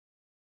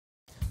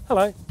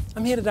Hello,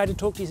 I'm here today to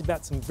talk to you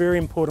about some very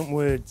important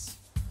words.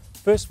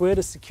 First word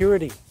is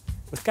security.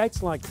 With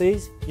gates like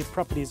these, your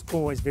property is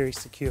always very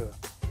secure.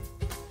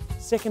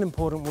 Second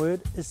important word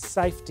is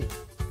safety.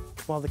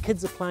 While the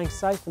kids are playing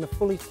safe in a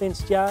fully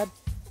fenced yard,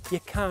 you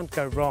can't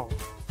go wrong.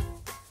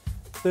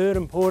 Third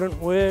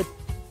important word,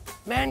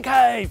 man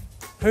cave.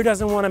 Who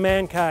doesn't want a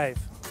man cave?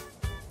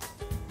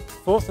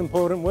 Fourth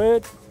important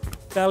word,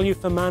 value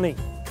for money.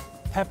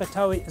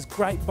 Papatoetoe is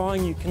great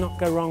buying. You cannot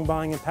go wrong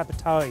buying in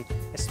Papatoetoe,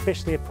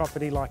 especially a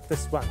property like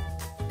this one.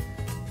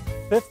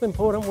 Fifth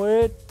important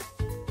word,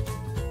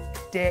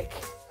 deck.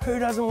 Who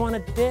doesn't want a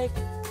deck?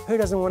 Who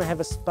doesn't want to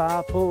have a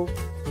spa pool?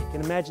 You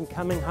can imagine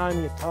coming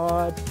home, you're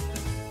tired,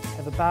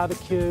 have a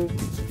barbecue,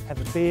 have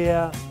a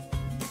beer,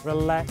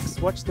 relax,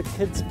 watch the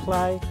kids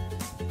play,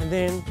 and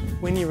then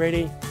when you're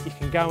ready, you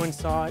can go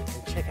inside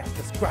and check out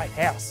this great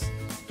house.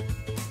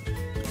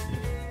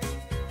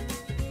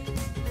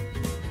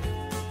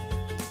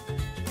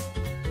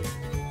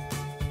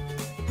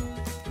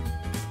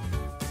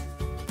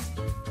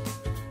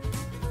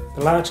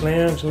 The large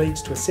lounge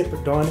leads to a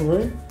separate dining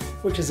room,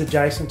 which is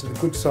adjacent to the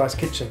good-sized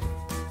kitchen.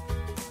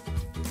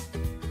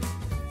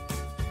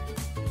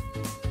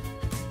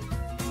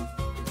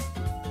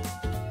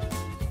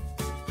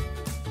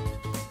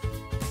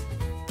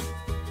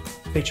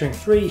 Featuring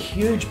 3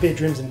 huge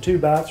bedrooms and 2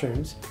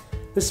 bathrooms,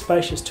 this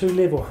spacious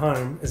 2-level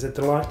home is a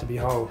delight to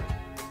behold.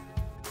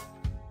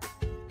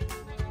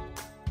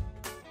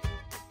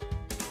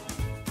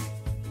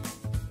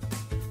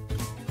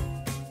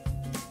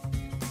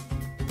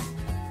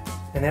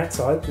 And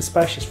outside, the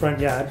spacious front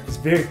yard is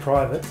very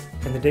private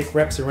and the deck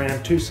wraps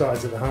around 2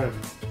 sides of the home.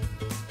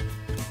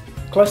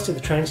 Close to the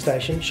train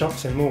station,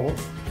 shops and more,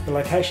 the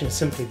location is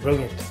simply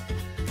brilliant.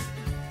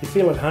 You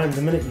feel at home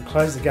the minute you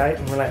close the gate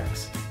and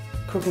relax,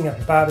 cooking up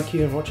a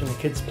barbecue and watching the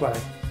kids play.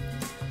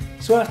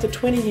 So after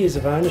 20 years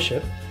of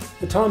ownership,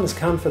 the time has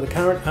come for the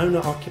current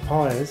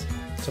owner-occupiers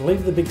to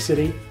leave the big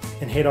city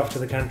and head off to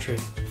the country.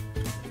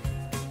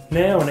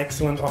 Now an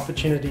excellent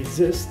opportunity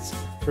exists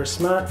for a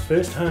smart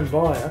first home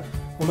buyer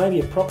or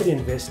maybe a property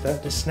investor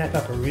to snap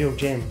up a real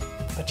gem,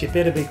 but you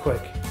better be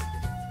quick.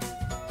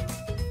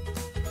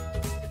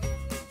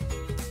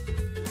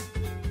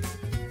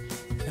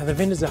 Now the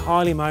vendors are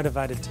highly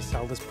motivated to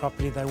sell this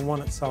property. They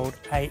want it sold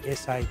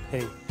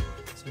ASAP.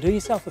 So do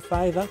yourself a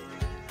favour,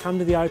 come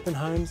to the open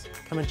homes,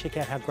 come and check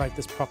out how great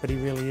this property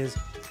really is.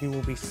 You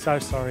will be so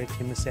sorry if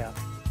you miss out.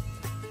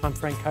 I'm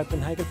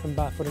Koppenhagen from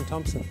Barfoot and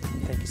Thompson.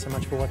 Thank you so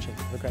much for watching.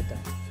 Have a great day.